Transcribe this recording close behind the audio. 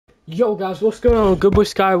Yo guys, what's going on? Good Boy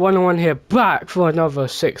Sky 101 here, back for another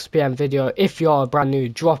 6 PM video. If you are brand new,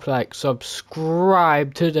 drop a like,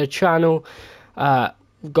 subscribe to the channel,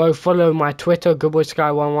 go follow my Twitter, Good Boy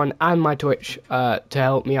Sky 101, and my Twitch to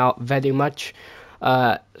help me out very much.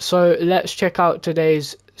 So let's check out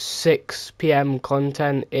today's 6 PM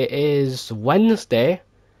content. It is Wednesday,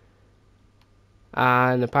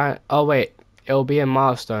 and apparently, oh wait, it'll be a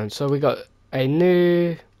milestone. So we got a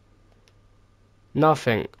new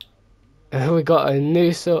nothing. We got a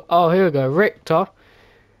new oh, here we go, Richter.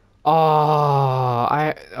 Oh,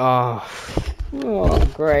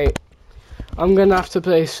 great. I'm gonna have to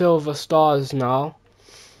play Silver Stars now.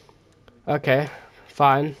 Okay,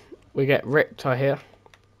 fine. We get Richter here.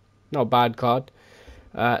 Not a bad card.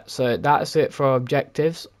 So that's it for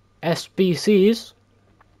objectives. SBCs.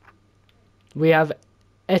 We have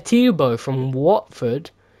Etebo from Watford.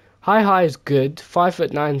 High is good.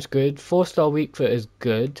 5'9" is good. 4-star weak foot is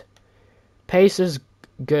good. Pace is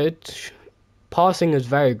good. Passing is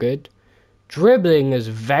very good. Dribbling is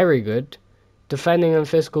very good. Defending and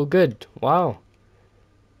physical good. Wow.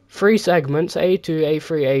 3 segments, A2,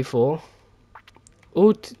 A3, A4.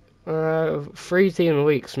 All 3 team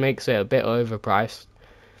weeks makes it a bit overpriced.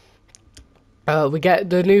 We get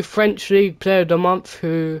the new French League Player of the Month,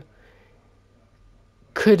 who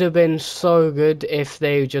could have been so good if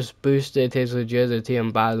they just boosted his agility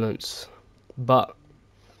and balance. But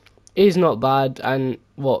he's not bad, and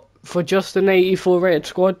what, for just an 84 rated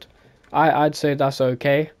squad, I'd say that's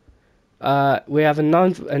okay. We have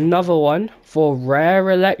another one for Rare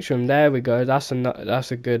Electrum. There we go. That's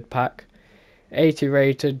a good pack. 80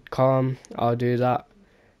 rated, calm. I'll do that.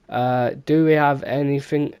 Do we have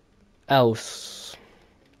anything else?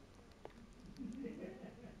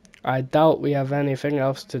 I doubt we have anything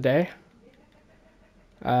else today.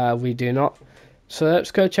 We do not. So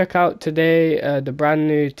let's go check out today the brand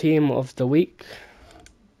new team of the week.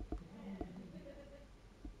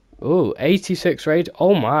 Ooh, 86 rated.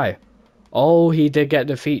 Oh my. Oh, he did get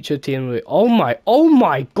the featured team of the week. Oh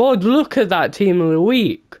my god, look at that team of the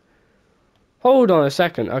week. Hold on a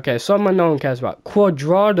second. Okay, someone no one cares about.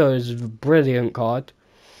 Quadrado is a brilliant card.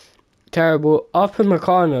 Terrible. Upper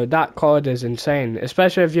Meccano, that card is insane.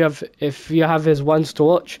 Especially if you have his ones to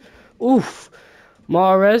watch. Oof.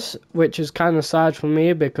 Mahrez, which is kind of sad for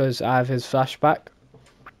me because I have his flashback.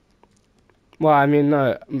 Well, I mean,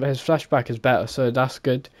 no, his flashback is better, so that's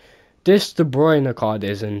good. This De Bruyne card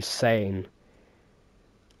is insane.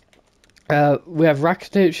 We have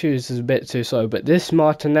Rakitic, who's a bit too slow, but this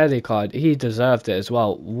Martinelli card, he deserved it as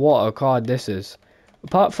well. What a card this is.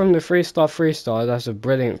 Apart from the 3-star, that's a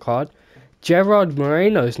brilliant card. Gerard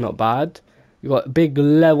Moreno's not bad. You got Big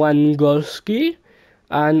Lewandowski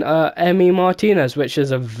and Emi Martinez, which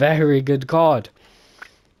is a very good card.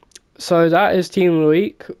 So that is Team of the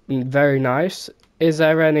Week. Very nice. Is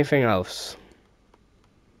there anything else?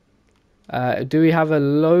 Do we have a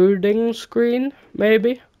loading screen?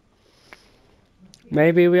 Maybe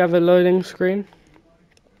we have a loading screen.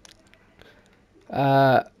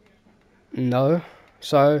 No.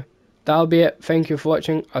 So that'll be it. Thank you for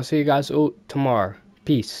watching. I'll see you guys all tomorrow.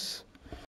 Peace.